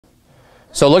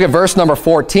So look at verse number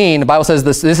 14. The Bible says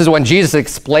this is when Jesus is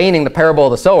explaining the parable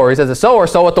of the sower. He says, the sower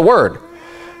soweth the word.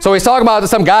 So he's talking about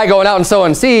some guy going out and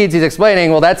sowing seeds. He's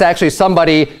explaining, well, that's actually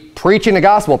somebody preaching the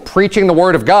gospel, preaching the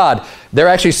word of God. They're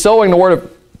actually sowing the word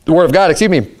of God, excuse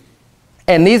me.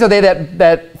 And these are they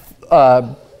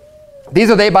these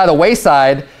are they by the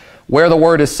wayside where the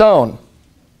word is sown.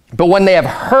 But when they have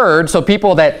heard, so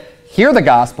people that hear the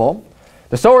gospel,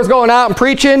 the sower's going out and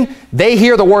preaching, they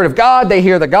hear the word of God, they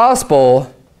hear the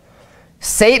gospel,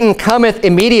 Satan cometh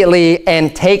immediately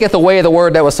and taketh away the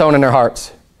word that was sown in their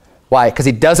hearts. Why? Because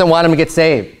he doesn't want them to get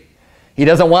saved. He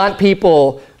doesn't want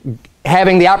people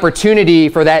having the opportunity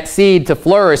for that seed to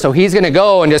flourish. So he's going to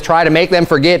go and just try to make them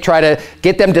forget, try to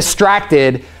get them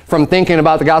distracted from thinking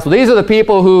about the gospel. These are the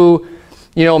people who,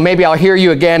 you know, maybe I'll hear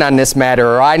you again on this matter,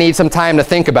 or I need some time to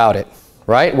think about it,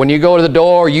 right? When you go to the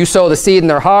door, you sow the seed in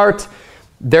their heart,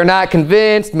 they're not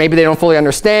convinced, maybe they don't fully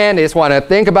understand, they just want to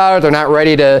think about it, they're not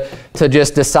ready to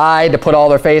just decide to put all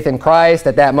their faith in Christ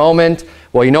at that moment.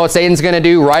 Well, you know what Satan's going to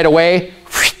do right away?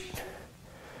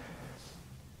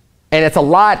 And it's a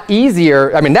lot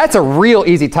easier, I mean, that's a real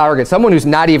easy target. Someone who's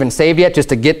not even saved yet, just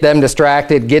to get them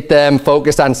distracted, get them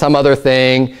focused on some other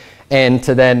thing, and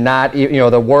to then not, you know,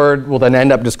 the word will then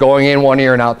end up just going in one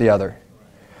ear and out the other.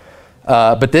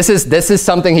 But this is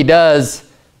something he does.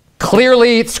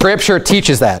 Clearly, Scripture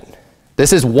teaches that.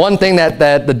 This is one thing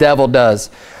that the devil does.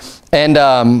 And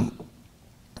I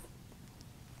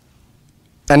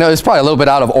know it's probably a little bit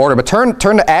out of order, but turn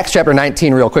to Acts chapter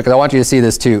 19 real quick, because I want you to see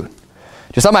this too.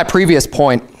 Just on my previous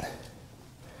point,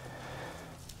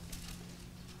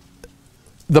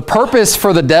 the purpose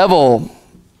for the devil,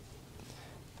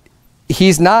 he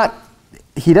doesn't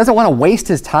want to waste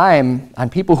his time on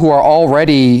people who are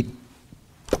already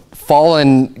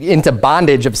fallen into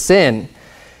bondage of sin,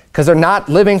 because they're not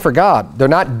living for God. They're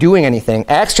not doing anything.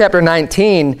 Acts chapter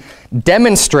 19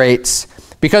 demonstrates,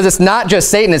 because it's not just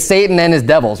Satan, it's Satan and his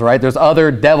devils, right? There's other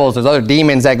devils, there's other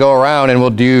demons that go around and will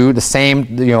do the same,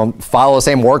 you know, follow the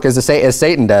same work as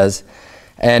Satan does.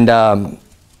 And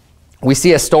we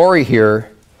see a story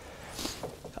here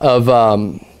of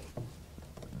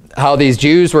how these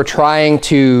Jews were trying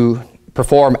to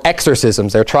perform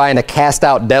exorcisms. They're trying to cast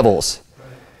out devils.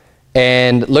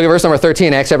 And look at verse number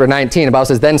 13, Acts chapter 19. The Bible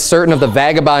says, then certain of the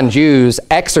vagabond Jews,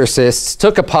 exorcists,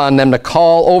 took upon them to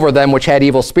call over them which had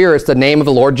evil spirits the name of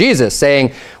the Lord Jesus,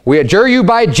 saying, we adjure you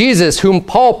by Jesus, whom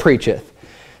Paul preacheth.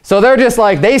 So they're just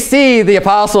like, they see the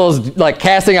apostles like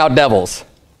casting out devils.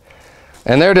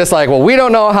 And they're just like, well, we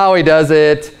don't know how he does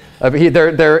it.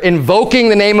 They're invoking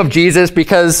the name of Jesus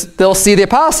because they'll see the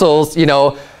apostles, you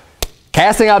know,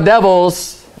 casting out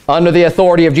devils under the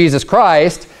authority of Jesus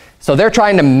Christ. So they're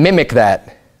trying to mimic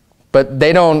that, but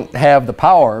they don't have the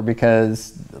power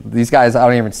because these guys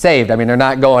aren't even saved. I mean, they're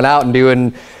not going out and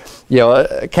doing, you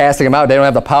know, casting them out. They don't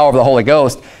have the power of the Holy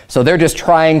Ghost. So they're just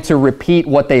trying to repeat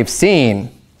what they've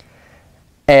seen.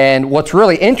 And what's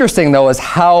really interesting, though, is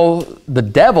how the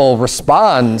devil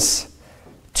responds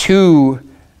to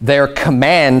their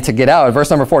command to get out. Verse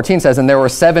number 14 says, and there were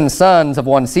 7 sons of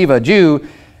one Sceva, a Jew,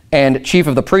 and chief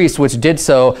of the priests, which did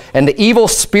so. And the evil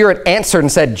spirit answered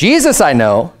and said, Jesus I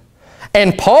know,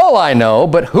 and Paul I know,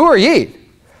 but who are ye?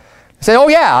 Say, oh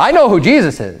yeah, I know who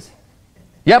Jesus is.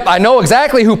 Yep, I know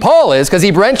exactly who Paul is, because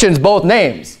he mentions both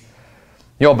names.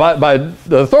 You know, by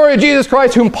the authority of Jesus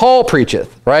Christ, whom Paul preacheth,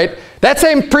 right? That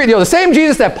same, the same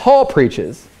Jesus that Paul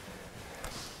preaches.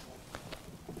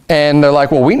 And they're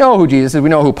like, well, we know who Jesus is. We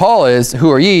know who Paul is. Who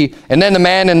are ye? And then the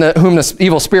man in whom the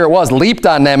evil spirit was leaped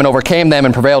on them and overcame them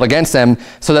and prevailed against them,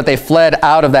 so that they fled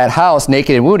out of that house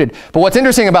naked and wounded. But what's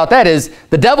interesting about that is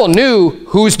the devil knew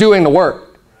who's doing the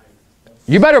work.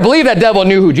 You better believe that devil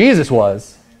knew who Jesus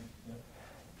was.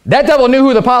 That devil knew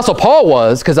who the Apostle Paul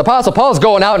was, because the Apostle Paul is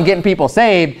going out and getting people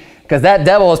saved, because that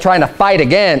devil is trying to fight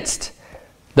against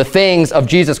the things of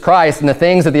Jesus Christ and the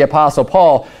things of the Apostle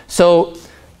Paul. So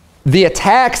the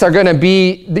attacks are going to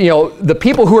be, you know, the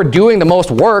people who are doing the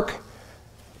most work,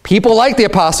 people like the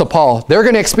Apostle Paul, they're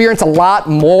going to experience a lot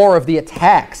more of the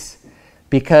attacks,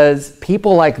 because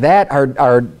people like that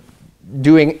are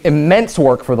doing immense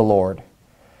work for the Lord.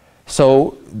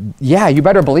 So, yeah, you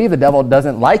better believe the devil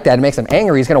doesn't like that. It makes him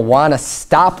angry. He's going to want to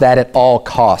stop that at all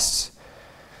costs.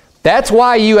 That's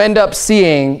why you end up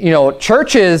seeing, you know,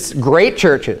 churches, great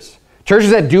churches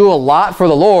that do a lot for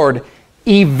the Lord,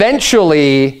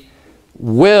 eventually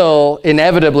will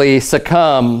inevitably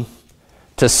succumb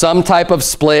to some type of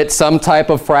split, some type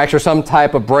of fracture, some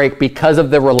type of break, because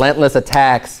of the relentless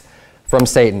attacks from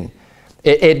Satan.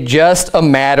 It's just a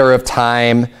matter of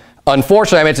time.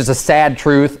 Unfortunately, I mean, it's just a sad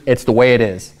truth. It's the way it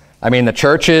is. I mean, the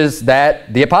churches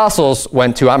that the apostles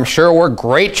went to, I'm sure were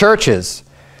great churches,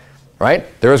 right?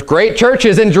 There was great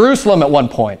churches in Jerusalem at one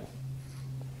point.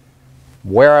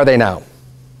 Where are they now?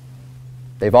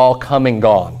 They've all come and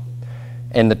gone.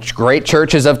 And the great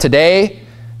churches of today,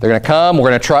 they're going to come,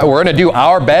 we're going to do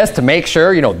our best to make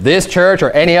sure, this church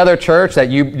or any other church that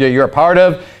you're a part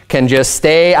of can just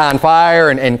stay on fire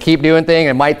and keep doing things.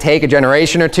 It might take a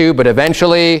generation or two, but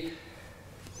eventually,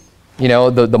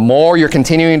 the more you're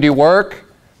continuing to do work,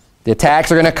 the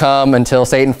attacks are going to come until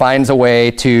Satan finds a way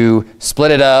to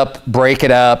split it up, break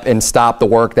it up, and stop the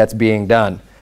work that's being done.